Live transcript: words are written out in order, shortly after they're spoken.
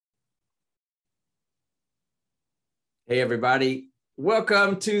Hey, everybody.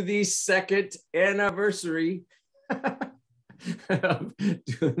 Welcome to the second anniversary of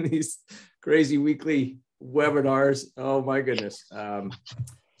doing these crazy weekly webinars. Oh, my goodness.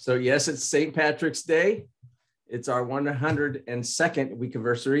 So, yes, it's St. Patrick's Day. It's our 102nd week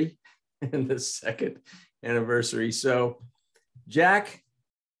anniversary and the second anniversary. So, Jack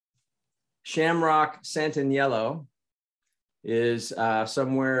Shamrock Santaniello is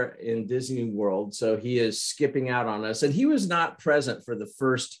somewhere in Disney World. So he is skipping out on us. And he was not present for the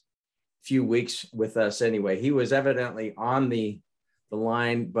first few weeks with us anyway. He was evidently on the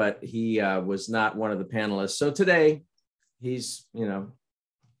line, but he was not one of the panelists. So today he's,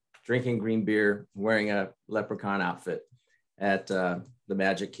 drinking green beer, wearing a leprechaun outfit at the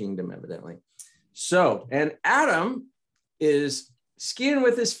Magic Kingdom, evidently. So, and Adam is skiing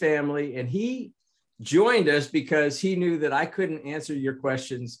with his family, and he joined us because he knew that I couldn't answer your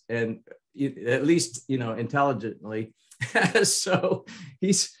questions, and at least, intelligently. So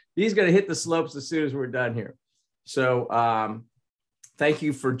he's going to hit the slopes as soon as we're done here. So thank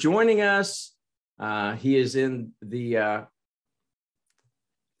you for joining us. He is in the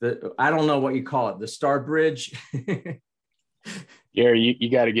I don't know what you call it, the Star Bridge. Gary,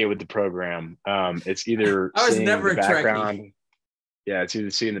 you got to get with the program. It's either I was never the background. Trekkie. Yeah, it's either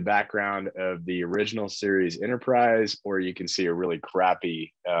seeing the background of the original series Enterprise, or you can see a really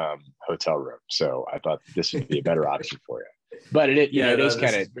crappy hotel room. So I thought this would be a better option for you. But it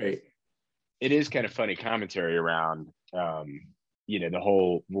is kind of funny commentary around the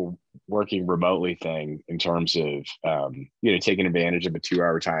whole working remotely thing in terms of taking advantage of a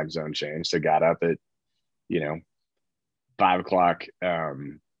 2-hour time zone change. So got up at 5 o'clock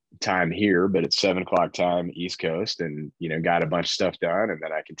time here, but it's 7 o'clock time East Coast, and got a bunch of stuff done, and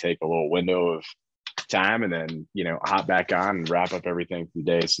then I can take a little window of time and then hop back on and wrap up everything for the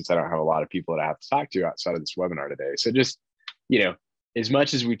day, since I don't have a lot of people that I have to talk to outside of this webinar today. So just as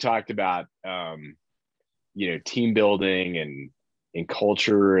much as we talked about team building and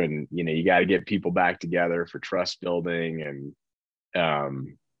culture, and you got to get people back together for trust building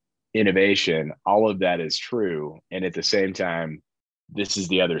and innovation, all of that is true. And at the same time, this is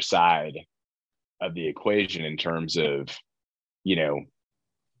the other side of the equation in terms of, going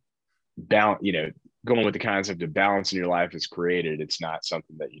with the concept of balance in your life is created. It's not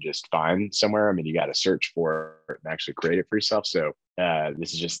something that you just find somewhere. I mean, you got to search for it and actually create it for yourself. So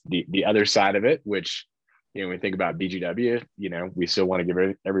this is just the other side of it, which, when we think about BGW, we still want to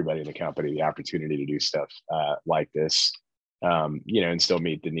give everybody in the company the opportunity to do stuff like this, and still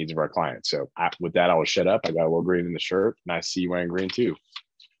meet the needs of our clients. So with that, I will shut up. I got a little green in the shirt, and I see you wearing green too,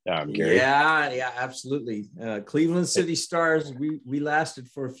 Gary. Yeah, absolutely. Cleveland City Stars, we lasted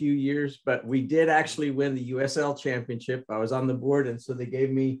for a few years, but we did actually win the USL championship. I was on the board, and so they gave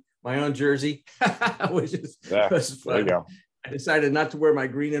me my own jersey, which was fun. There you go. I decided not to wear my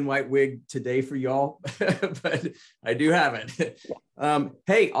green and white wig today for y'all, but I do have it.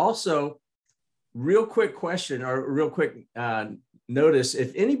 Hey, also, real quick question, or real quick notice,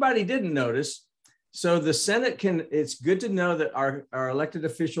 if anybody didn't notice, so the Senate it's good to know that our elected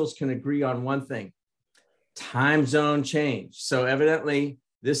officials can agree on one thing: time zone change. So evidently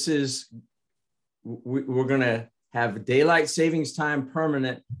we're going to have daylight savings time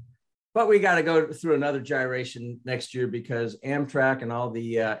permanent, but we got to go through another gyration next year because Amtrak and all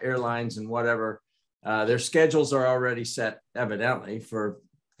the airlines and whatever, their schedules are already set evidently for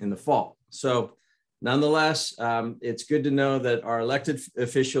in the fall. So nonetheless, it's good to know that our elected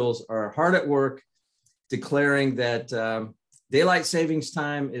officials are hard at work declaring that daylight savings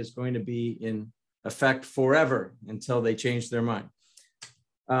time is going to be in effect forever until they change their mind.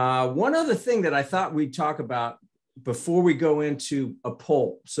 One other thing that I thought we'd talk about before we go into a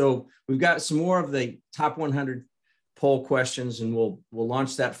poll. So we've got some more of the top 100 poll questions, and we'll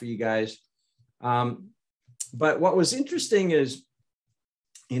launch that for you guys. But what was interesting is,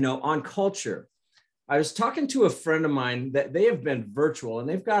 on culture, I was talking to a friend of mine that they have been virtual, and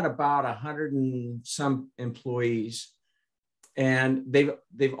they've got about 100 and some employees, and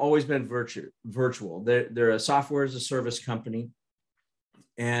they've always been virtual. They're a software as a service company.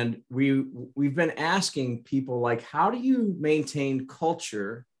 And we've been asking people, like, how do you maintain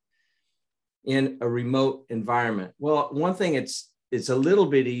culture in a remote environment? Well, one thing, it's a little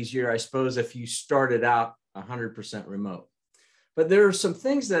bit easier, I suppose, if you started out 100% remote. But there are some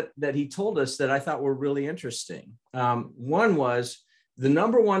things that he told us that I thought were really interesting. One was the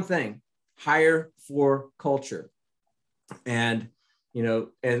number one thing: hire for culture. And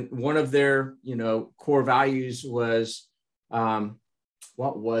one of their core values was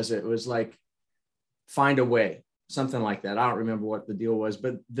what was it? It was like find a way. something like that. I don't remember what the deal was,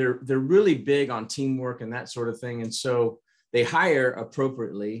 but they're really big on teamwork and that sort of thing. And so they hire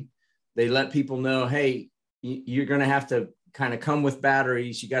appropriately. They let people know, hey, you're going to have to kind of come with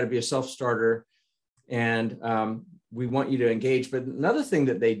batteries. You got to be a self-starter, and we want you to engage. But another thing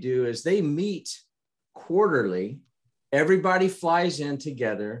that they do is they meet quarterly. Everybody flies in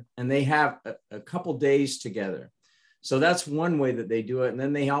together, and they have a couple days together. So that's one way that they do it. And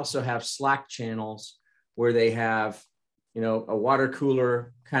then they also have Slack channels where they have, you know, a water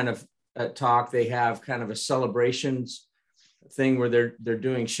cooler kind of talk. They have kind of a celebrations thing where they're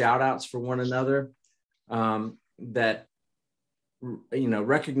doing shout outs for one another, that, you know,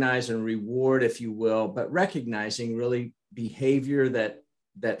 recognize and reward, if you will, but recognizing really behavior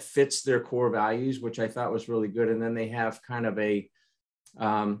that fits their core values, which I thought was really good. And then they have kind of a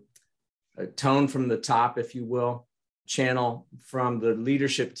tone from the top, if you will, channel from the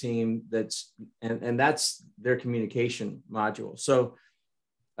leadership team and that's their communication module. So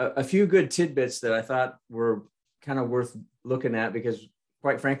a few good tidbits that I thought were kind of worth looking at, because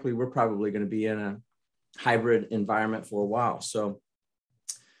quite frankly, we're probably going to be in a hybrid environment for a while. So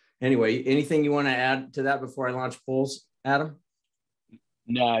anyway, anything you want to add to that before I launch polls, Adam?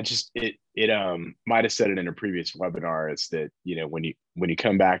 No, just it might have said it in a previous webinar, is that, you know, when you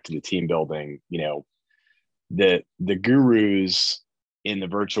come back to the team building, you know, the gurus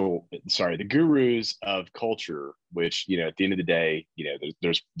the gurus of culture, which, you know, at the end of the day, you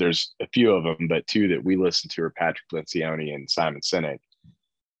know, there's a few of them, but two that we listen to are Patrick Lencioni and Simon Sinek,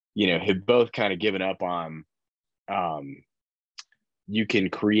 you know, have both kind of given up on, you can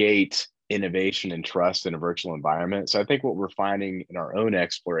create innovation and trust in a virtual environment. So I think what we're finding in our own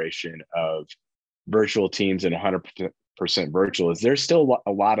exploration of virtual teams and 100% virtual is there's still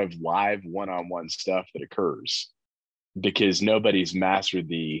a lot of live one-on-one stuff that occurs, because nobody's mastered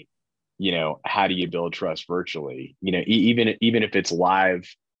the, you know, how do you build trust virtually? You know, even if it's live,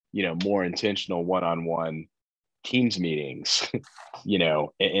 you know, more intentional one-on-one Teams meetings, you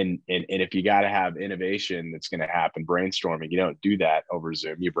know, and if you got to have innovation that's going to happen, brainstorming, you don't do that over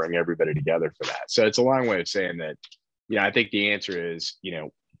Zoom. You bring everybody together for that. So it's a long way of saying that, you know, I think the answer is, you know,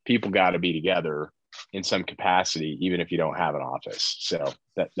 people got to be together in some capacity, even if you don't have an office. So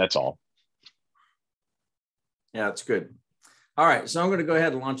that's all. Yeah, it's good. All right, so I'm going to go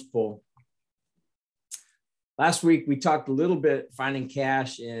ahead and launch a poll. Last week, we talked a little bit finding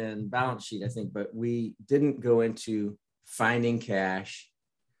cash in balance sheet, I think, but we didn't go into finding cash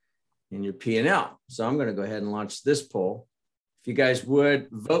in your P&L. So I'm going to go ahead and launch this poll. If you guys would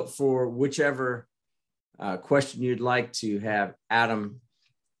vote for whichever question you'd like to have Adam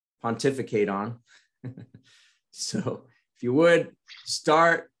pontificate on. So if you would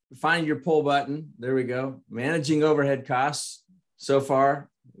find your poll button. There we go. Managing overhead costs. So far,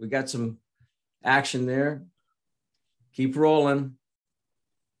 we got some action there. Keep rolling.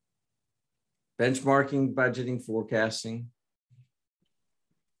 Benchmarking, budgeting, forecasting.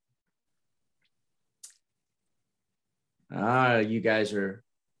 You guys are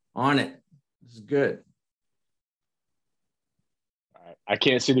on it. This is good. All right. I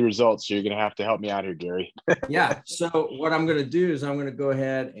can't see the results, so you're going to have to help me out here, Gary. Yeah. So what I'm going to do is I'm going to go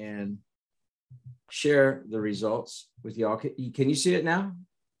ahead and share the results with y'all. Can you see it now?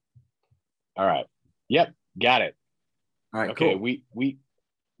 All right. Yep. Got it. All right. Okay. Cool.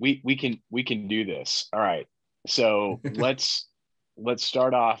 We can do this. All right. So let's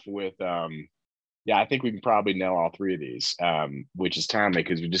start off with, I think we can probably nail all three of these, which is timely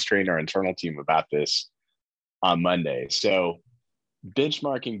because we just trained our internal team about this on Monday. So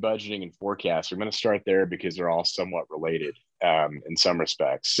benchmarking, budgeting, and forecast, we're going to start there because they're all somewhat related in some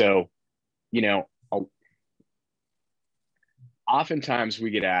respects. So, you know, oftentimes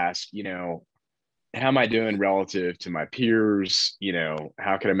we get asked, you know, how am I doing relative to my peers? You know,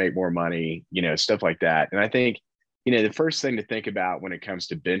 how can I make more money? You know, stuff like that. And I think, you know, the first thing to think about when it comes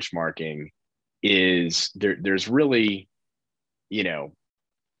to benchmarking is there's really, you know,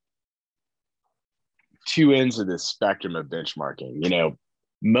 two ends of the spectrum of benchmarking. You know,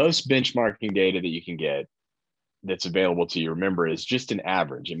 most benchmarking data that you can get that's available to you, remember, is just an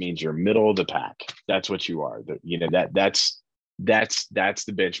average. It means you're middle of the pack. That's what you are. You know, that's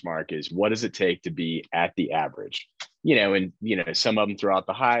the benchmark, is what does it take to be at the average? You know, and, you know, some of them throw out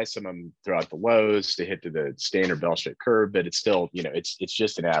the highs, some of them throw out the lows to hit to the standard bell-shaped curve, but it's still, you know, it's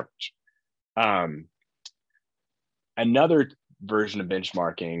just an average. Another version of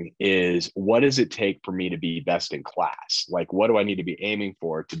benchmarking is, what does it take for me to be best in class? Like, what do I need to be aiming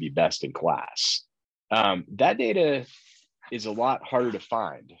for to be best in class? That data is a lot harder to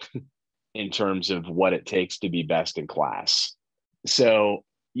find in terms of what it takes to be best in class. So,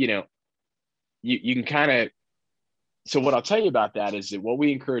 you know, you can kind of So what I'll tell you about that is that what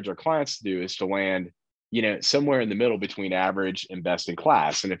we encourage our clients to do is to land, somewhere in the middle between average and best in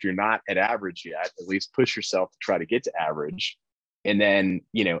class. And if you're not at average yet, at least push yourself to try to get to average. And then,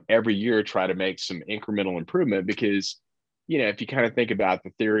 every year try to make some incremental improvement because, if you kind of think about the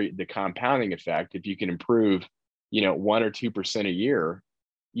theory, the compounding effect, if you can improve, 1 or 2% a year,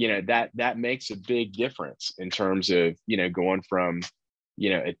 that makes a big difference in terms of, going from,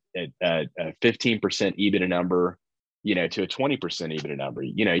 a 15% EBITDA number, to a 20% EBITDA number.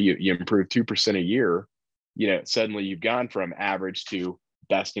 You improve 2% a year, suddenly you've gone from average to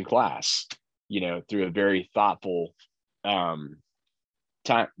best in class, through a very thoughtful time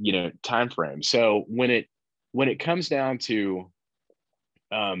frame. So when it comes down to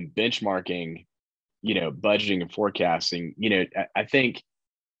benchmarking, budgeting and forecasting, I think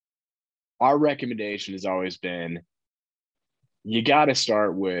our recommendation has always been, you got to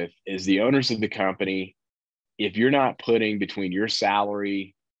start with, as the owners of the company, if you're not putting between your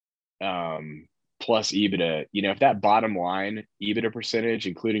salary plus EBITDA, if that bottom line EBITDA percentage,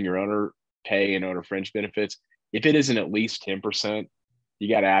 including your owner pay and owner fringe benefits, if it isn't at least 10%, you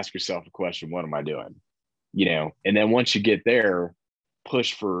got to ask yourself a question: what am I doing? And then once you get there,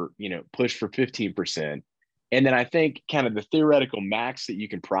 push for 15%. And then I think kind of the theoretical max that you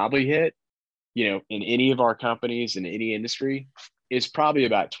can probably hit, in any of our companies in any industry is probably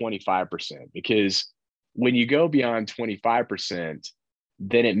about 25%, because when you go beyond 25%,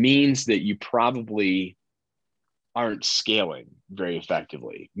 then it means that you probably aren't scaling very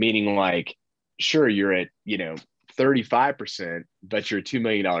effectively. Meaning, like, sure, you're at, 35%, but you're a $2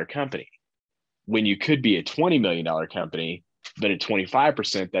 million company, when you could be a $20 million company, but at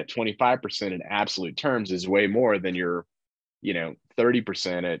 25%, that 25% in absolute terms is way more than your,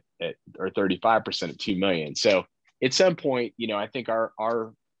 30% at or 35% at 2 million. So at some point, I think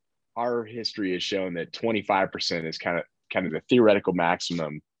our history has shown that 25% is kind of the theoretical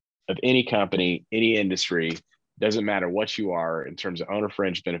maximum of any company, any industry. Doesn't matter what you are in terms of owner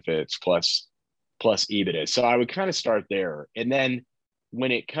fringe benefits plus EBITDA. So I would kind of start there. And then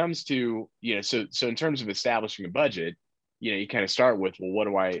when it comes to, so in terms of establishing a budget, you kind of start with, well, what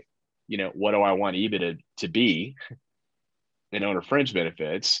do I want EBITDA to be in owner fringe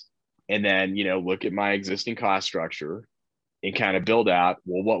benefits? And then, look at my existing cost structure and kind of build out,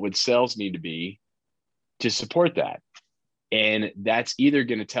 well, what would sales need to be to support that? And that's either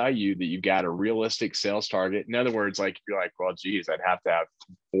going to tell you that you've got a realistic sales target. In other words, like, you're like, well, geez, I'd have to have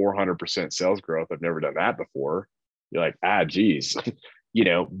 400% sales growth. I've never done that before. You're like, geez,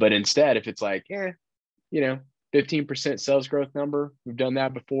 but instead, if it's like, 15% sales growth number, we've done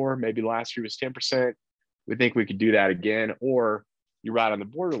that before. Maybe last year was 10%. We think we could do that again. Or you're right on the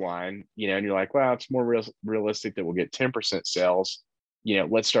borderline, and you're like, well, it's more realistic that we'll get 10% sales.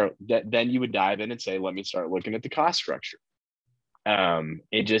 Let's start that. Then you would dive in and say, let me start looking at the cost structure.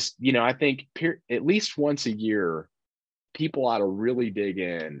 It just, I think at least once a year, people ought to really dig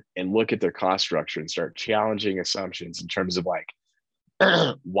in and look at their cost structure and start challenging assumptions in terms of, like,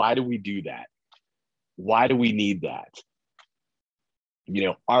 why do we do that? Why do we need that?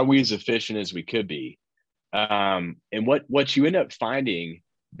 Are we as efficient as we could be? And what you end up finding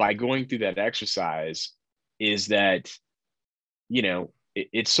by going through that exercise is that,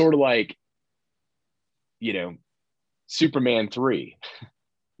 it's sort of like, Superman 3,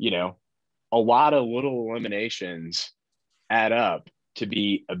 a lot of little eliminations add up to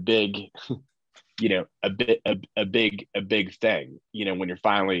be a big, a big thing, when you're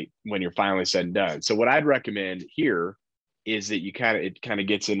finally said and done. So what I'd recommend here is that it kind of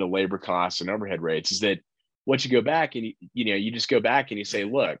gets into labor costs and overhead rates, is that once you go back and you just go back and you say,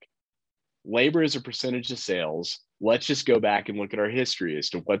 look, labor is a percentage of sales. Let's just go back and look at our history as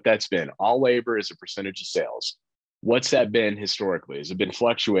to what that's been. All labor is a percentage of sales. What's that been historically? Has it been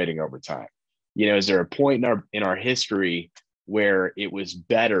fluctuating over time? Is there a point in our history where it was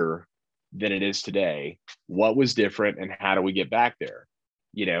better than it is today? What was different, and how do we get back there?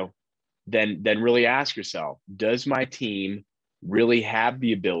 Then really ask yourself, does my team really have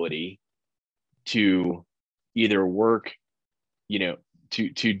the ability to either work,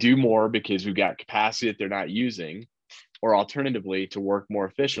 to do more because we've got capacity that they're not using, or alternatively to work more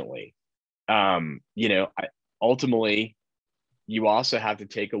efficiently? Ultimately, you also have to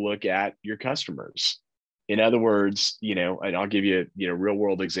take a look at your customers. In other words, and I'll give you a real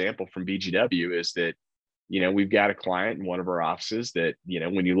world example from BGW, is that, we've got a client in one of our offices that,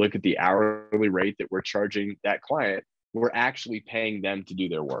 when you look at the hourly rate that we're charging that client, we're actually paying them to do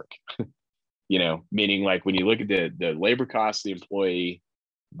their work. Meaning, like, when you look at the labor cost of the employee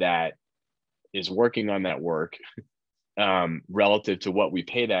that is working on that work, relative to what we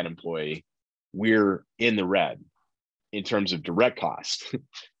pay that employee, we're in the red. in terms of direct cost,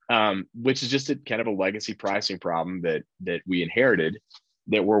 which is just a kind of a legacy pricing problem that we inherited,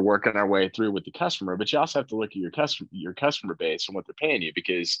 that we're working our way through with the customer. But you also have to look at your customer base and what they're paying you,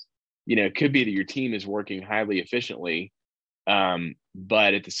 because it could be that your team is working highly efficiently,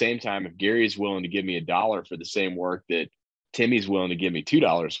 but at the same time, if Gary is willing to give me $1 for the same work that Timmy's willing to give me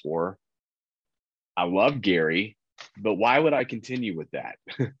 $2 for, I love Gary, but why would I continue with that?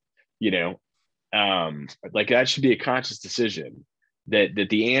 Like that should be a conscious decision, that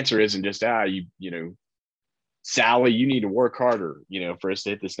the answer isn't just, Sally, you need to work harder, for us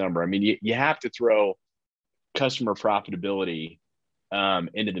to hit this number. I mean, you have to throw customer profitability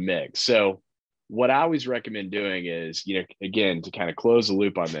into the mix. So what I always recommend doing is, again, to kind of close the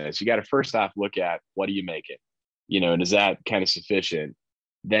loop on this, you got to first off look at, what are you making? And is that kind of sufficient?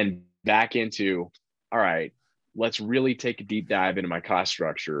 Then back into, all right, let's really take a deep dive into my cost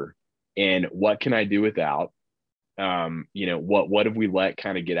structure and what can I do without? What have we let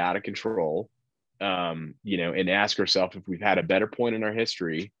kind of get out of control? And ask ourselves, if we've had a better point in our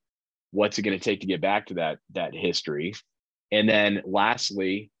history, what's it going to take to get back to that history? And then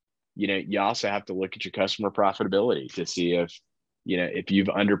lastly, you also have to look at your customer profitability to see if you've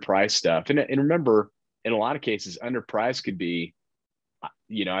underpriced stuff. And remember, in a lot of cases, underpriced could be,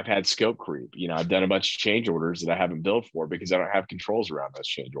 I've had scope creep. I've done a bunch of change orders that I haven't billed for because I don't have controls around those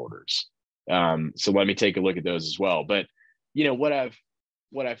change orders. So let me take a look at those as well. But what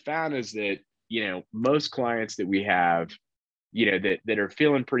I've found is that most clients that we have, that are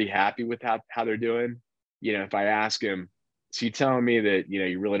feeling pretty happy with how they're doing, if I ask them, so you telling me that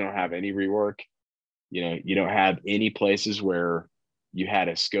you really don't have any rework, you don't have any places where you had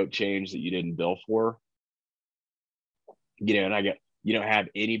a scope change that you didn't bill for, and I get, you don't have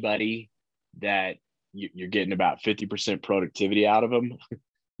anybody that you're getting about 50% productivity out of them.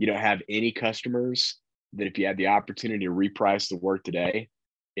 You don't have any customers that if you had the opportunity to reprice the work today,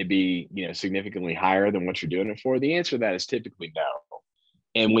 it'd be significantly higher than what you're doing it for. The answer to that is typically no.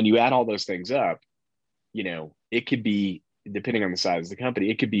 And when you add all those things up, it could be, depending on the size of the company,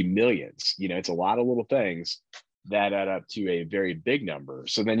 it could be millions. It's a lot of little things that add up to a very big number.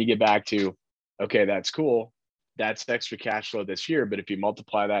 So then you get back to, okay, that's cool. That's extra cash flow this year. But if you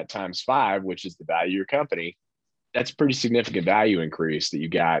multiply that times 5, which is the value of your company, that's pretty significant value increase that you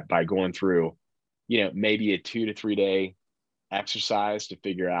got by going through, maybe a 2 to 3 day exercise to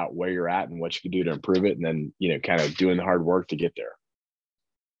figure out where you're at and what you can do to improve it. And then, kind of doing the hard work to get there.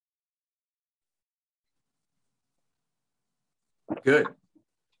 Good.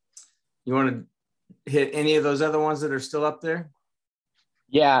 You want to hit any of those other ones that are still up there?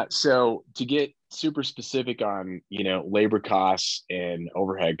 Yeah. So to get super specific on, labor costs and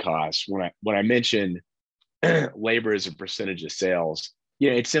overhead costs, when I mentioned labor as a percentage of sales,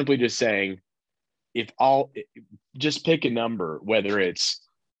 it's simply just saying, just pick a number, whether it's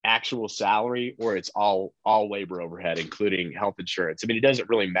actual salary or it's all labor overhead, including health insurance. I mean, it doesn't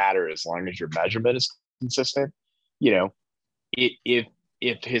really matter as long as your measurement is consistent.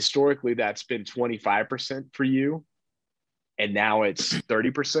 If historically that's been 25% for you and now it's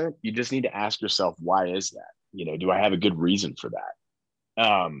 30%, you just need to ask yourself, why is that? Do I have a good reason for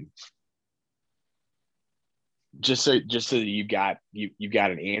that? Just so that you've got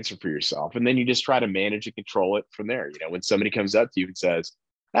an answer for yourself, and then you just try to manage and control it from there. When somebody comes up to you and says,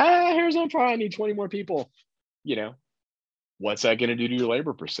 here's what I'm trying, I need 20 more people, what's that going to do to your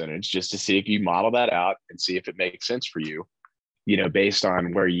labor percentage, just to see if you model that out and see if it makes sense for you, based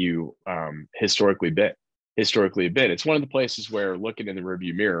on where you historically been. It's one of the places where looking in the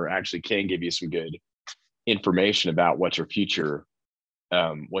rearview mirror actually can give you some good information about what your future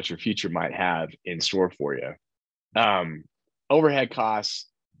might have in store for you. Overhead costs,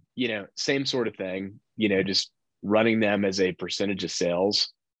 same sort of thing, just running them as a percentage of sales,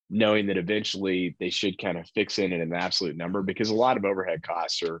 knowing that eventually they should kind of fix in at an absolute number, because a lot of overhead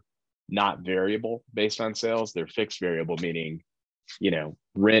costs are not variable based on sales. They're fixed variable, meaning,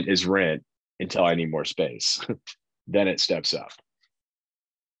 rent is rent until I need more space. Then it steps up.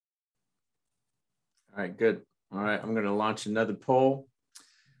 All right, good. All right, I'm going to launch another poll.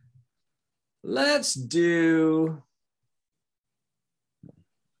 Let's do,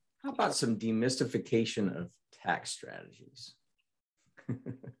 how about some demystification of tax strategies?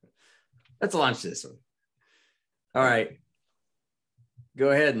 Let's launch this one. All right. Go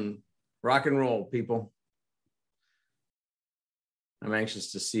ahead and rock and roll, people. I'm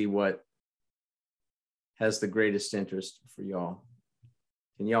anxious to see what has the greatest interest for y'all.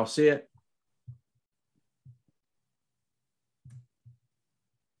 Can y'all see it?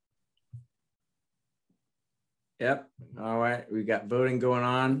 Yep. All right. We got voting going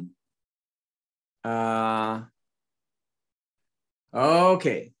on.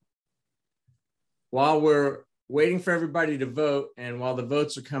 Okay. While we're waiting for everybody to vote and while the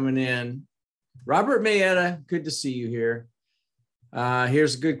votes are coming in, Robert Mayetta, good to see you here.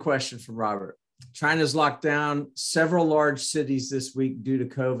 Here's a good question from Robert. China's locked down several large cities this week due to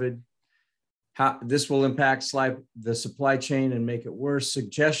COVID. How this will impact the supply chain and make it worse.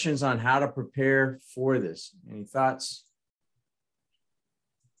 Suggestions on how to prepare for this. Any thoughts?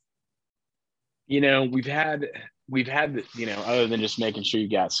 We've had, other than just making sure you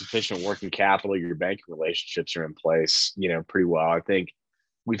got sufficient working capital, your banking relationships are in place, pretty well. I think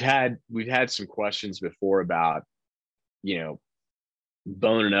we've had some questions before about,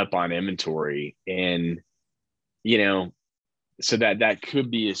 boning up on inventory, and, so that could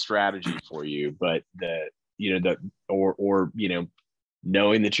be a strategy for you, but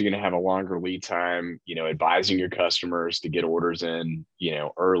knowing that you're going to have a longer lead time, advising your customers to get orders in,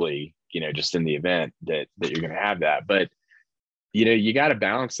 early, just in the event that you're going to have that. But, you got to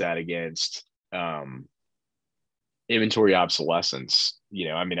balance that against inventory obsolescence.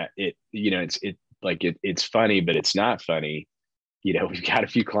 It's funny, but it's not funny. We've got a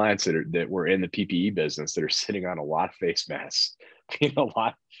few clients that were in the PPE business that are sitting on a lot of face masks, a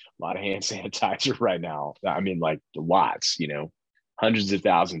lot of hand sanitizer right now. Lots, hundreds of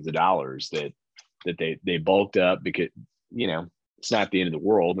thousands of dollars that they bulked up because, it's not the end of the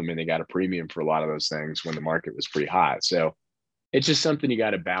world. They got a premium for a lot of those things when the market was pretty hot. So it's just something you got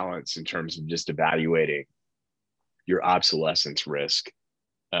to balance in terms of just evaluating your obsolescence risk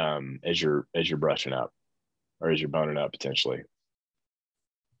as you're brushing up, or as you're boning up potentially.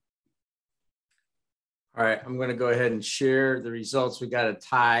 All right, I'm going to go ahead and share the results. We got a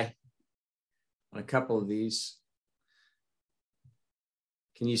tie on a couple of these.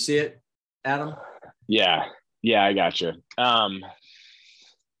 Can you see it, Adam? Yeah, I got you.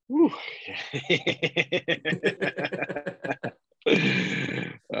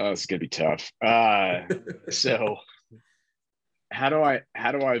 It's gonna be tough. So how do I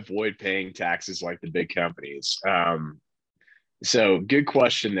avoid paying taxes like the big companies? So good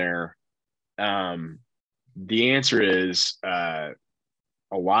question there. The answer is a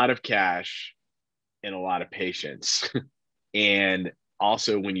lot of cash and a lot of patience. And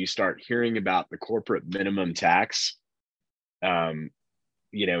also, when you start hearing about the corporate minimum tax, and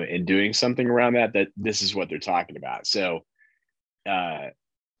doing something around that this is what they're talking about. So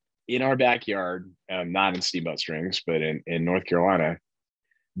in our backyard, not in Steamboat Springs, but in North Carolina,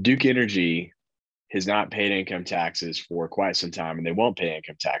 Duke Energy has not paid income taxes for quite some time, and they won't pay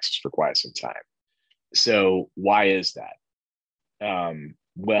income taxes for quite some time. So why is that?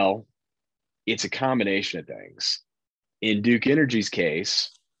 Well, it's a combination of things. In Duke Energy's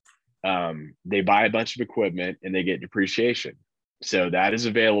case, they buy a bunch of equipment and they get depreciation. So that is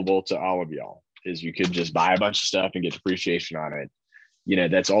available to all of y'all, is you could just buy a bunch of stuff and get depreciation on it.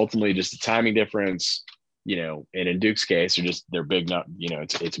 That's ultimately just a timing difference, and in Duke's case, they're big,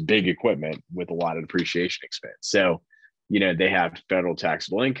 it's big equipment with a lot of depreciation expense. So, they have federal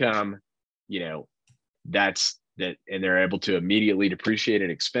taxable income, that's that, and they're able to immediately depreciate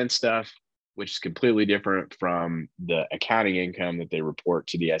and expense stuff, which is completely different from the accounting income that they report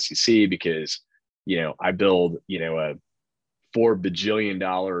to the SEC, because, I build, a $4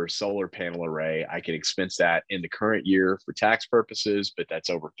 bajillion solar panel array. I can expense that in the current year for tax purposes, but that's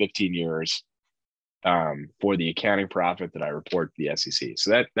over 15 years for the accounting profit that I report to the SEC.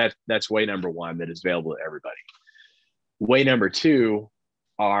 So that's way number one, that is available to everybody. Way number two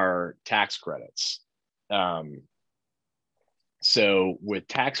are tax credits. So with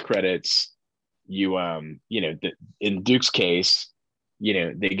tax credits, in Duke's case,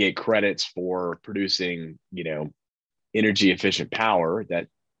 they get credits for producing, energy efficient power that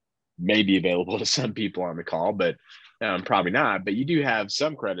may be available to some people on the call, but probably not. But you do have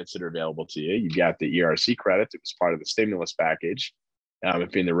some credits that are available to you. You've got the ERC credit that was part of the stimulus package.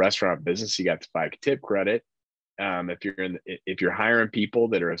 If you're in the restaurant business, you got the FICA tip credit. If you're hiring people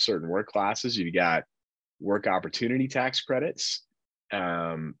that are of certain work classes, you've got work opportunity tax credits.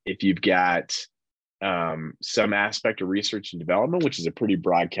 If you've got some aspect of research and development, which is a pretty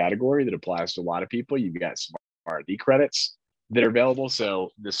broad category that applies to a lot of people, you've got some R&D credits that are available.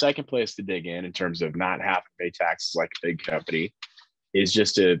 So the second place to dig in terms of not having to pay taxes like a big company is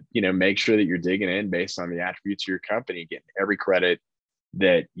just to, make sure that you're digging in based on the attributes of your company, getting every credit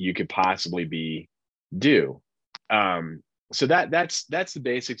that you could possibly be due. So that's the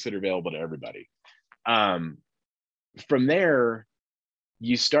basics that are available to everybody. From there,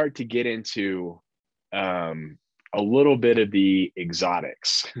 you start to get into a little bit of the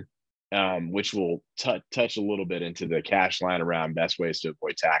exotics, which will touch a little bit into the cash line around best ways to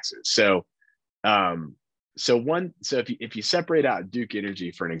avoid taxes. So So if you separate out Duke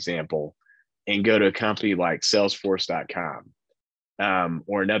Energy for an example and go to a company like Salesforce.com,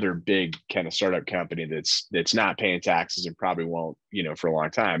 or another big kind of startup company that's not paying taxes and probably won't, for a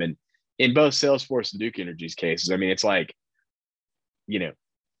long time. And in both Salesforce and Duke Energy's cases, I mean, it's like,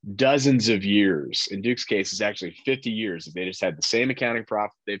 dozens of years. In Duke's case, it's actually 50 years. If they just had the same accounting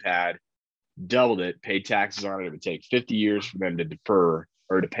profit they've had, doubled it, paid taxes on it, it would take 50 years for them to defer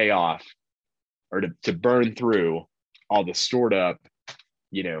or to pay off or to burn through all the stored up,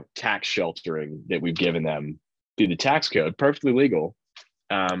 tax sheltering that we've given them through the tax code, perfectly legal.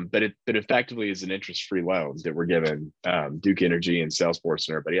 But effectively is an interest-free loan that we're giving Duke Energy and Salesforce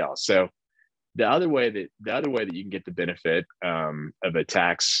and everybody else. So the other way that you can get the benefit of a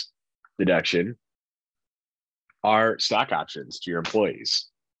tax deduction are stock options to your employees.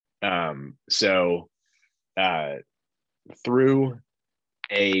 So through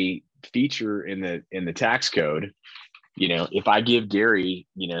a feature in the tax code, if I give Gary,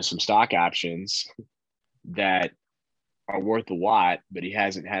 some stock options that are worth a lot, but he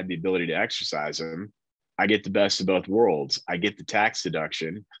hasn't had the ability to exercise them, I get the best of both worlds. I get the tax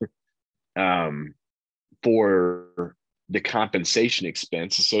deduction for the compensation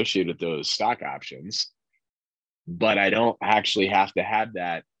expense associated with those stock options, but I don't actually have to have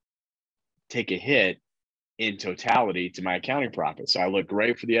that take a hit in totality to my accounting profit. So I look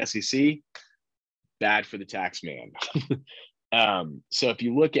great for the SEC, bad for the tax man. So if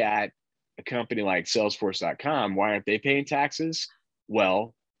you look at a company like Salesforce.com, why aren't they paying taxes?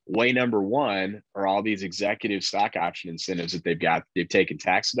 Well, way number one are all these executive stock option incentives that they've taken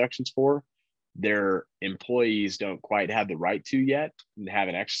tax deductions for. Their employees don't quite have the right to yet and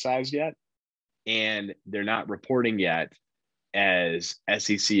haven't exercised yet. And they're not reporting yet as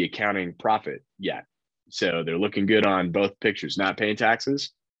SEC accounting profit yet. So they're looking good on both pictures, not paying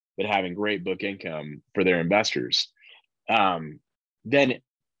taxes, but having great book income for their investors. Then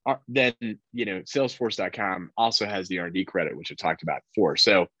Salesforce.com also has the R&D credit, which I talked about before.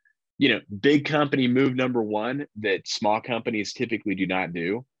 So, big company move number one that small companies typically do not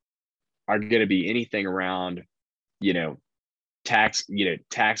do are going to be anything around, tax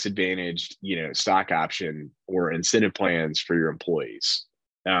advantaged, stock option or incentive plans for your employees.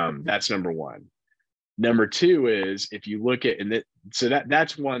 That's number one. Number two is if you look at,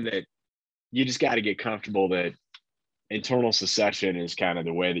 that's one that you just got to get comfortable that internal succession is kind of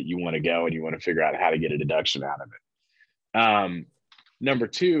the way that you want to go, and you want to figure out how to get a deduction out of it. Number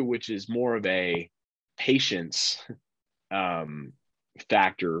two, which is more of a patience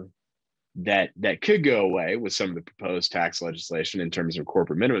factor that could go away with some of the proposed tax legislation in terms of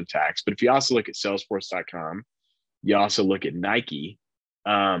corporate minimum tax. But if you also look at Salesforce.com, you also look at Nike.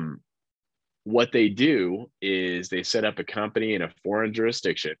 What they do is they set up a company in a foreign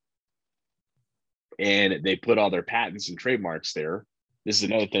jurisdiction, and they put all their patents and trademarks there. This is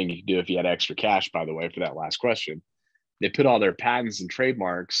another thing you can do if you had extra cash, by the way, for that last question. They put all their patents and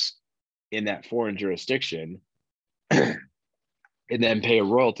trademarks in that foreign jurisdiction and then pay a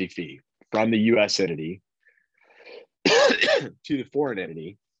royalty fee from the U.S. entity to the foreign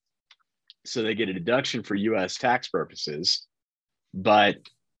entity. So they get a deduction for U.S. tax purposes, but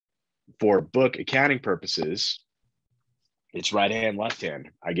for book accounting purposes, it's right hand, left hand.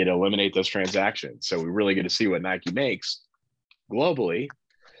 I get to eliminate those transactions. So we really get to see what Nike makes globally.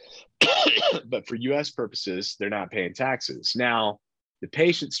 But for US purposes, they're not paying taxes. Now, the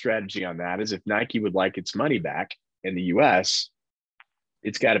patient strategy on that is if Nike would like its money back in the US,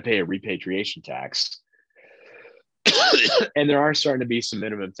 it's got to pay a repatriation tax. And there are starting to be some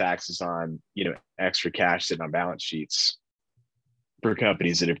minimum taxes on, extra cash sitting on balance sheets for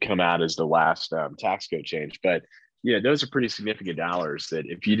companies that have come out as the last tax code change. But those are pretty significant dollars that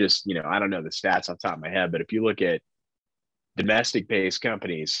if you just, I don't know the stats off the top of my head, but if you look at domestic-based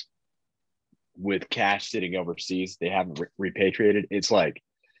companies with cash sitting overseas, they haven't repatriated, it's like,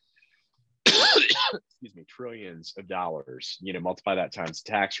 excuse me, trillions of dollars. Multiply that times the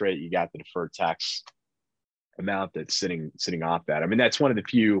tax rate, you got the deferred tax amount that's sitting off that. I mean, that's one of the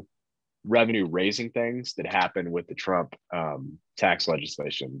few revenue raising things that happened with the Trump tax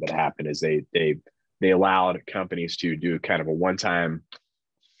legislation that happened is they allowed companies to do kind of a one-time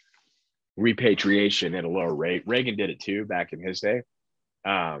repatriation at a lower rate. Reagan did it too back in his day,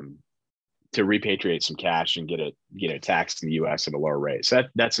 to repatriate some cash and get it taxed in the U.S. at a lower rate. So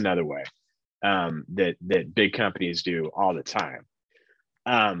that's another way that big companies do all the time.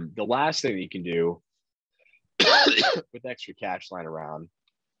 The last thing that you can do with extra cash lying around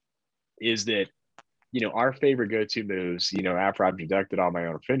is that our favorite go-to moves, after I've deducted all my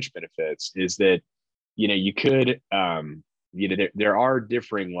own fringe benefits, is that you could there are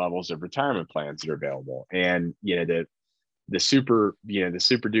differing levels of retirement plans that are available. And, the super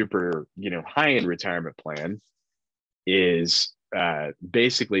duper, high end retirement plan is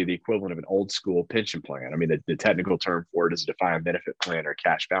basically the equivalent of an old school pension plan. I mean, the technical term for it is a defined benefit plan or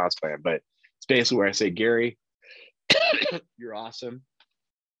cash balance plan, but it's basically where I say, Gary, you're awesome.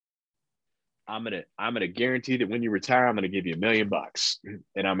 I'm gonna guarantee that when you retire, I'm gonna give you $1 million,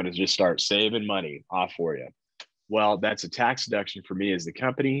 and I'm gonna just start saving money off for you. Well, that's a tax deduction for me as the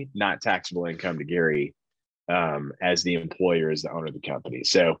company, not taxable income to Gary as the employer, as the owner of the company.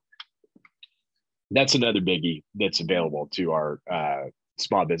 So that's another biggie that's available to our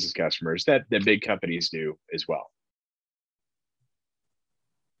small business customers that big companies do as well.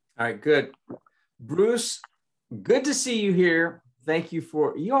 All right, good. Bruce, good to see you here. Thank you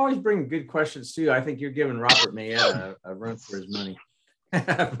you always bring good questions too. I think you're giving Robert Mayette a run for his money.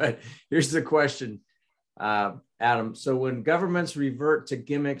 But here's the question, Adam. So when governments revert to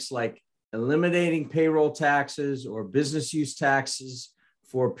gimmicks like eliminating payroll taxes or business use taxes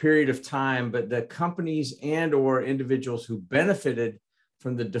for a period of time, but the companies and or individuals who benefited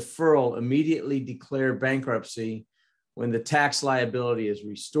from the deferral immediately declare bankruptcy when the tax liability is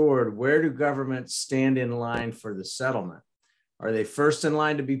restored, where do governments stand in line for the settlement? Are they first in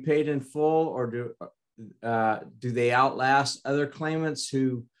line to be paid in full, or do they outlast other claimants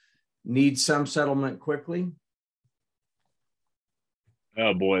who need some settlement quickly?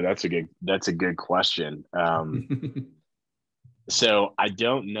 Oh boy, that's a good question. So I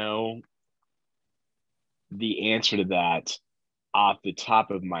don't know the answer to that off the top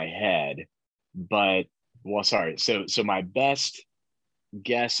of my head, but sorry. So my best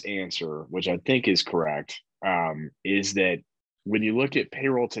guess answer, which I think is correct, is that when you look at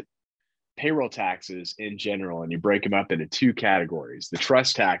payroll taxes in general, and you break them up into two categories: the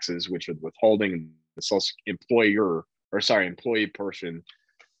trust taxes, which are withholding the employee portion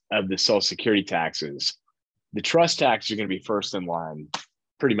of the Social Security taxes. The trust taxes are going to be first in line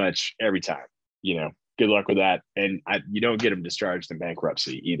pretty much every time. Good luck with that. And you don't get them discharged in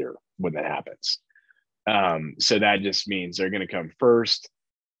bankruptcy either when that happens. So that just means they're going to come first.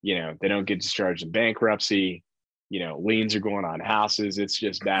 They don't get discharged in bankruptcy. Liens are going on houses. It's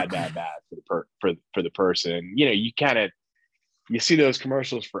just bad for the person. You see those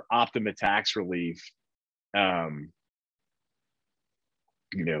commercials for Optima tax relief.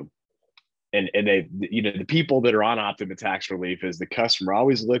 And they, the people that are on Optima tax relief as the customer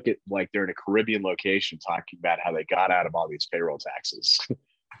always look at like they're in a Caribbean location talking about how they got out of all these payroll taxes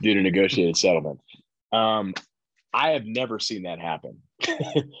due to negotiated settlement. I have never seen that happen.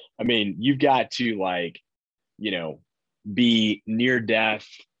 I mean, you've got to be near death,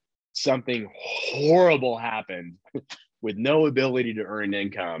 something horrible happened with no ability to earn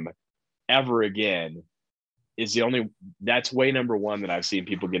income ever again. That's way number one that I've seen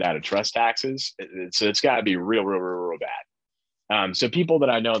people get out of trust taxes. So it's got to be real bad. So people that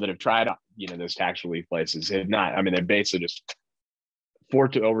I know that have tried, those tax relief places have not. I mean, they're basically just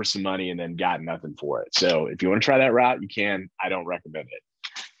forked over some money and then got nothing for it. So if you want to try that route, you can. I don't recommend it.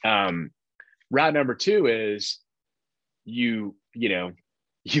 Route number two is you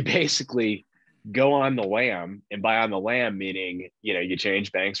basically go on the lam, and by on the lam meaning you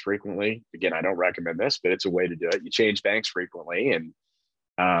change banks frequently. Again, I don't recommend this, but it's a way to do it. You change banks frequently, and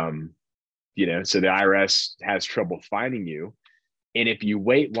so the IRS has trouble finding you. And if you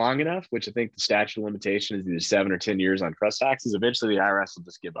wait long enough, which I think the statute of limitation is either 7 or 10 years on trust taxes, eventually the IRS will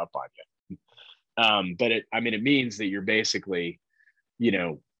just give up on you. But it means that you're basically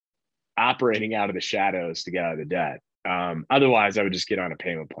operating out of the shadows to get out of the debt. Otherwise, I would just get on a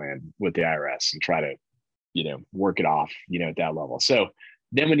payment plan with the IRS and try to, work it off, at that level. So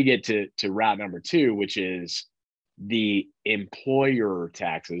then when you get to route number two, which is the employer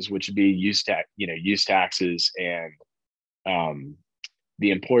taxes, which would be use taxes and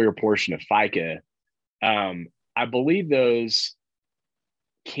the employer portion of FICA, I believe those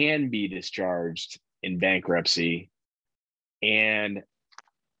can be discharged in bankruptcy, and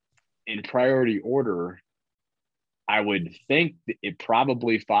in priority order, I would think it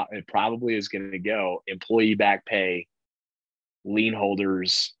probably is going to go employee back pay, lien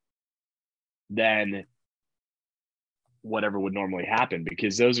holders, then whatever would normally happen,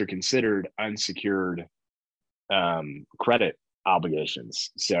 because those are considered unsecured credit obligations.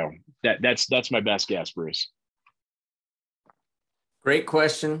 So that's my best guess, Bruce. Great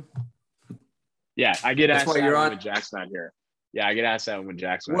question. Yeah, I get asked that when Jack's not here. Yeah, I get asked that when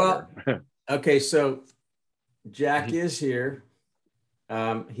Jack's not here. Okay, so Jack is here.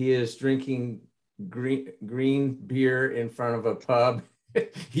 He is drinking green beer in front of a pub.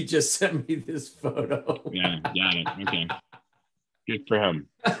 He just sent me this photo. Yeah, got it. Okay. Good for him.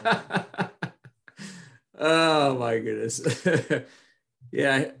 Oh my goodness.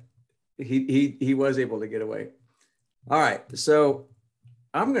 Yeah, he was able to get away. All right, so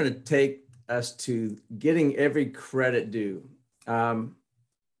I'm going to take us to getting every credit due. And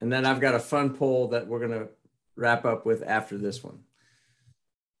then I've got a fun poll that we're going to wrap up with after this one.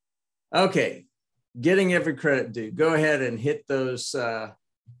 Okay, getting every credit due. Go ahead and hit those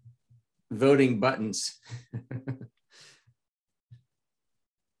voting buttons.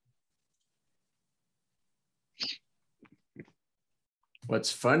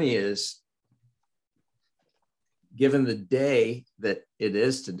 What's funny is, given the day that it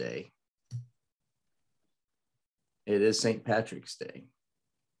is today, it is St. Patrick's Day.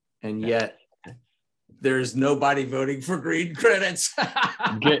 And yet there's nobody voting for green credits.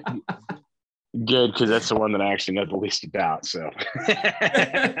 Good, because that's the one that I actually know the least about. So,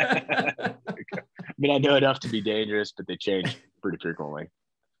 I mean, I know enough to be dangerous, but they change pretty frequently.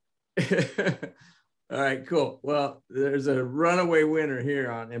 All right, cool. Well, there's a runaway winner here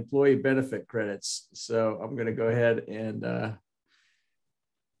on employee benefit credits. So I'm going to go ahead and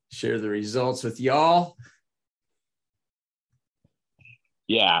share the results with y'all.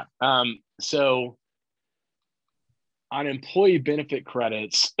 Yeah. So on employee benefit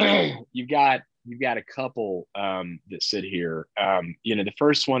credits, you've got a couple that sit here. The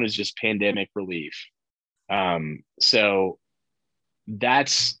first one is just pandemic relief. So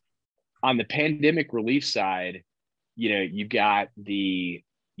that's on the pandemic relief side. You've got the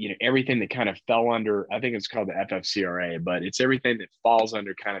everything that kind of fell under, I think it's called the FFCRA, but it's everything that falls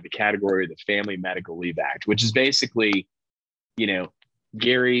under kind of the category of the Family Medical Leave Act, which is basically,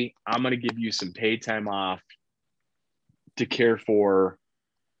 Gary, I'm going to give you some paid time off to care for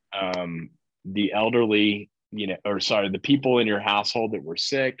the elderly, the people in your household that were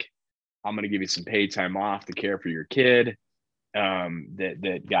sick. I'm going to give you some paid time off to care for your kid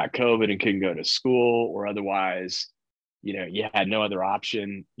that got COVID and couldn't go to school, or otherwise, you had no other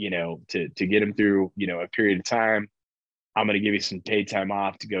option, to get them through, a period of time. I'm going to give you some paid time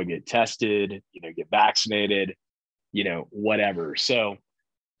off to go get tested, get vaccinated, whatever. So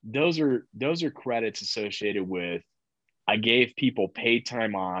those are credits associated with, I gave people paid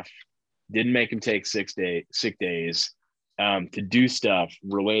time off, didn't make them take sick days to do stuff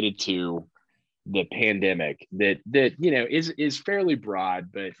related to the pandemic that is fairly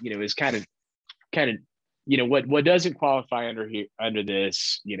broad, but is kind of what doesn't qualify under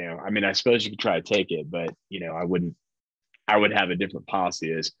this. I mean, I suppose you could try to take it, but I would have a different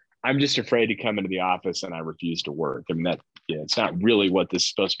policy. Is I'm just afraid to come into the office and I refuse to work. I mean, that it's not really what this is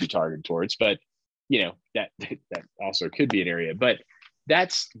supposed to be targeted towards, but that also could be an area. But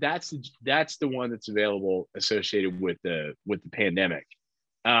that's the one that's available associated with the pandemic.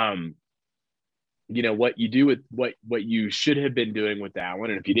 What you do with what you should have been doing with that one,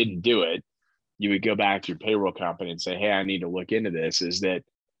 and if you didn't do it, you would go back to your payroll company and say, hey, I need to look into this. Is that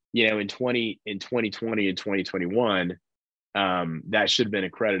in 2020 and 2021, that should have been a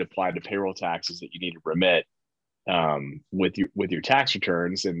credit applied to payroll taxes that you need to remit with your tax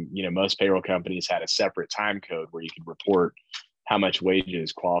returns. And most payroll companies had a separate time code where you could report how much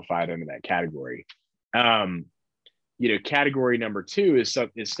wages qualified under that category. Category number 2 is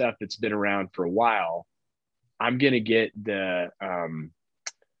stuff that's been around for a while. I'm going to get the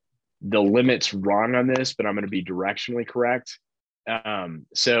limits wrong on this, but I'm going to be directionally correct.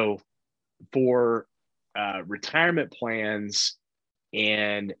 So for retirement plans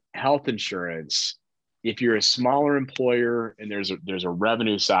and health insurance, if you're a smaller employer and there's a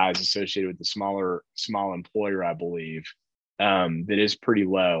revenue size associated with the small employer, I believe, that is pretty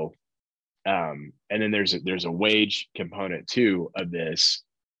low. And then there's a wage component too of this.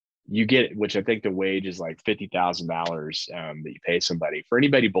 You get, which I think the wage is like $50,000 that you pay somebody. For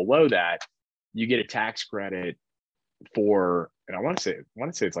anybody below that, you get a tax credit for, and I want to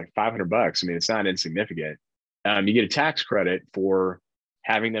say it's like $500. I mean, it's not insignificant. You get a tax credit for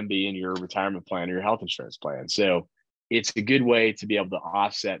having them be in your retirement plan or your health insurance plan. So it's a good way to be able to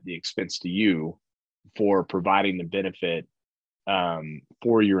offset the expense to you for providing the benefit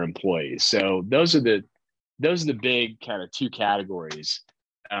for your employees. So those are the big kind of 2 categories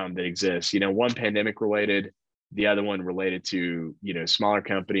that exist. One pandemic related, the other one related to smaller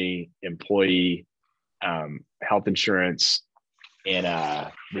company employee health insurance and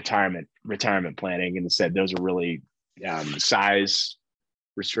retirement planning. And instead, those are really size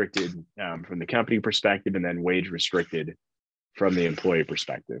restricted from the company perspective, and then wage restricted from the employee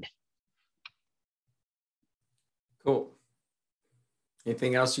perspective. Cool.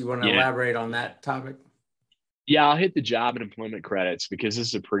 Anything else you want to elaborate on that topic? Yeah, I'll hit the job and employment credits because this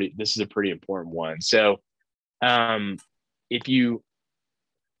is a pretty important one. So, if you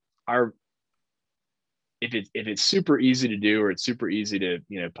are, if it's super easy to do, or it's super easy to,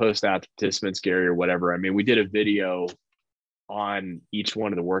 post out to participants, Gary, or whatever. I mean, we did a video on each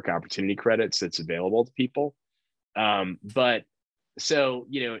one of the work opportunity credits that's available to people. But so,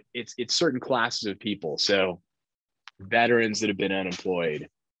 it's certain classes of people. So veterans that have been unemployed,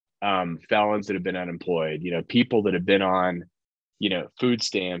 felons that have been unemployed, people that have been on, food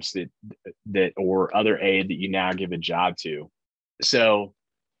stamps that or other aid that you now give a job to. So,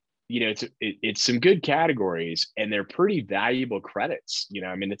 it's some good categories, and they're pretty valuable credits.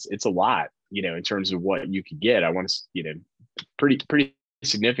 I mean, it's a lot, in terms of what you could get. I want to, pretty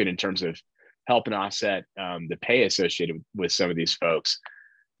significant in terms of helping offset the pay associated with some of these folks.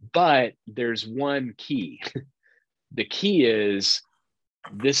 But there's one key. The key is,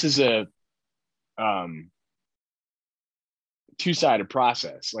 this is a two-sided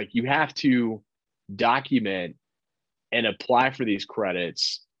process. Like, you have to document and apply for these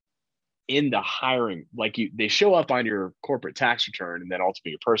credits in the hiring. Like, they show up on your corporate tax return, and then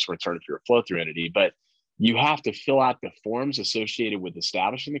ultimately your personal return if you're a flow-through entity. But you have to fill out the forms associated with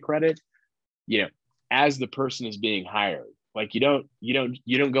establishing the credit, as the person is being hired. Like, you don't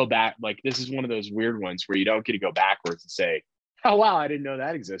go back. Like, this is one of those weird ones where you don't get to go backwards and say, oh wow, I didn't know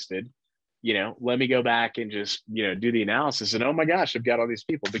that existed. Let me go back and just, do the analysis, and oh my gosh, I've got all these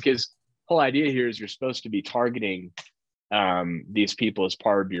people. Because the whole idea here is you're supposed to be targeting these people as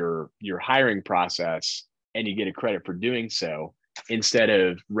part of your hiring process, and you get a credit for doing so, instead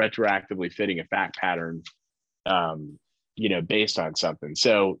of retroactively fitting a fact pattern, based on something.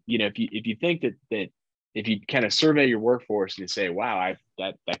 So, if you think that if you kind of survey your workforce and you say, wow,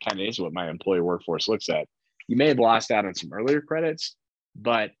 that kind of is what my employee workforce looks at, you may have lost out on some earlier credits.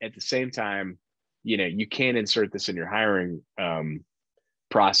 But at the same time, you can insert this in your hiring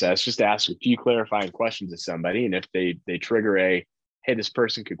process. Just ask a few clarifying questions to somebody, and if they trigger hey, this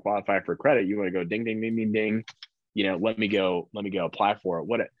person could qualify for credit, you want to go ding ding ding ding ding, let me go apply for it.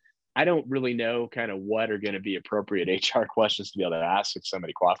 I don't really know kind of what are going to be appropriate HR questions to be able to ask if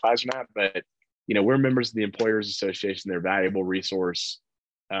somebody qualifies or not, but we're members of the Employers Association. They're a valuable resource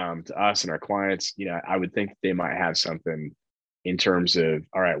to us and our clients. I would think they might have something in terms of,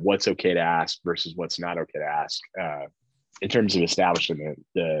 all right, what's okay to ask versus what's not okay to ask, in terms of establishing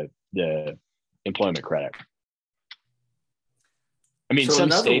the employment credit. I mean, so some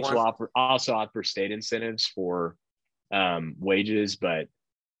states will also offer state incentives for wages, but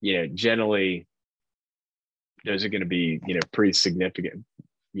generally those are going to be pretty significant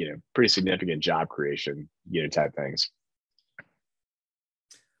job creation type things.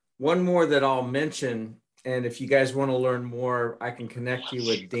 One more that I'll mention, and if you guys want to learn more, I can connect you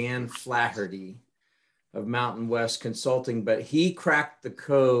with Dan Flaherty of Mountain West Consulting, but he cracked the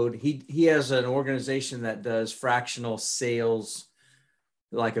code. He has an organization that does fractional sales,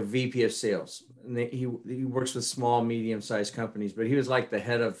 like a VP of sales. And he works with small, medium-sized companies, but he was like the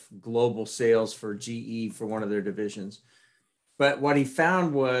head of global sales for GE for one of their divisions. But what he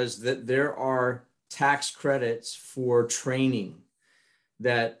found was that there are tax credits for training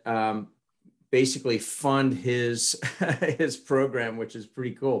that basically fund his program, which is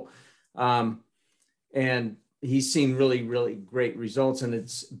pretty cool. And he's seen really, really great results, and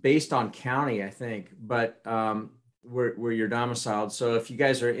it's based on county, I think, but where you're domiciled. So if you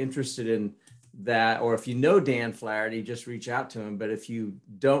guys are interested in that, or if you know Dan Flaherty, just reach out to him. But if you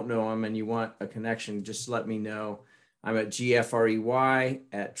don't know him and you want a connection, just let me know. I'm at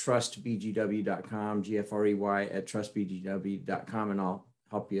gfrey@trustbgw.com, gfrey@trustbgw.com, and I'll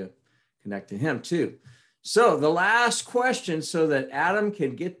help you connect to him too. So the last question, so that Adam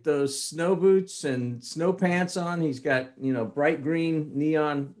can get those snow boots and snow pants on. He's got, bright green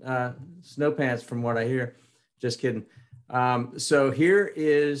neon snow pants from what I hear. Just kidding. So here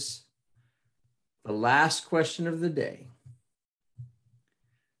is the last question of the day.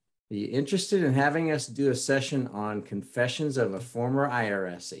 Are you interested in having us do a session on confessions of a former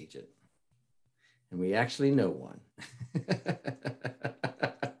IRS agent? And we actually know one.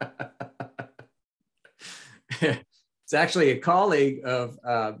 It's actually a colleague of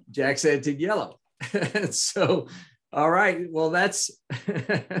Jack Santiago. So, all right, well, that's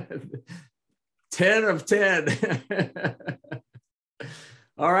 10 of 10.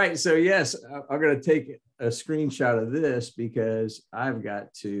 All right, so yes, I'm going to take a screenshot of this because I've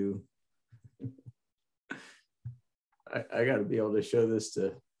got to, I got to be able to show this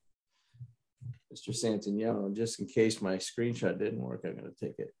to Mr. Santiago. Just in case my screenshot didn't work, I'm going to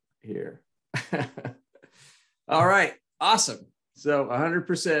take it here. All right, awesome. So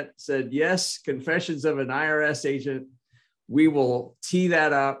 100% said yes, confessions of an IRS agent. We will tee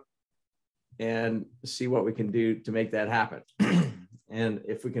that up and see what we can do to make that happen. And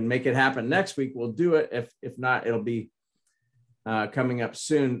if we can make it happen next week, we'll do it. If not, it'll be coming up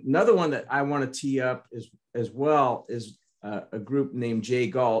soon. Another one that I want to tee up as well is a group named Jay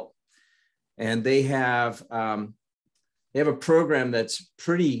Galt, and they have a program that's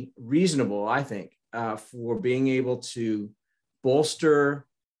pretty reasonable, I think, for being able to bolster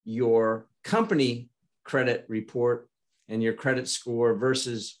your company credit report and your credit score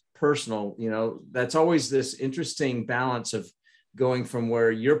versus personal. You know, that's always this interesting balance of going from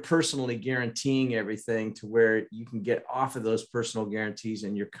where you're personally guaranteeing everything to where you can get off of those personal guarantees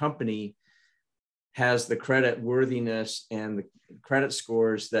and your company has the credit worthiness and the credit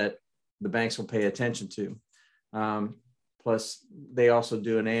scores that the banks will pay attention to. Plus, they also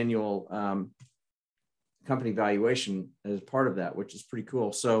do an annual company valuation as part of that, which is pretty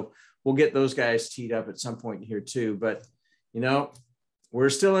cool. So we'll get those guys teed up at some point here too. But, you know, we're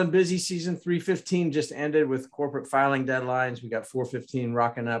still in busy season. 3/15 just ended with corporate filing deadlines. We got 4/15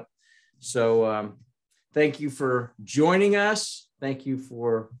 rocking up. So thank you for joining us. Thank you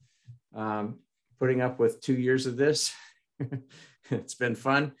for putting up with 2 years of this. It's been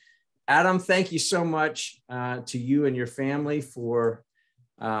fun. Adam, thank you so much to you and your family for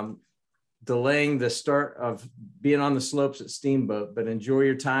delaying the start of being on the slopes at Steamboat, but enjoy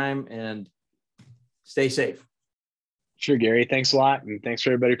your time and stay safe. Sure, Gary. Thanks a lot. And thanks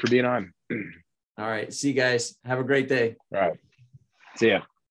for everybody for being on. All right. See you guys. Have a great day. All right. See ya.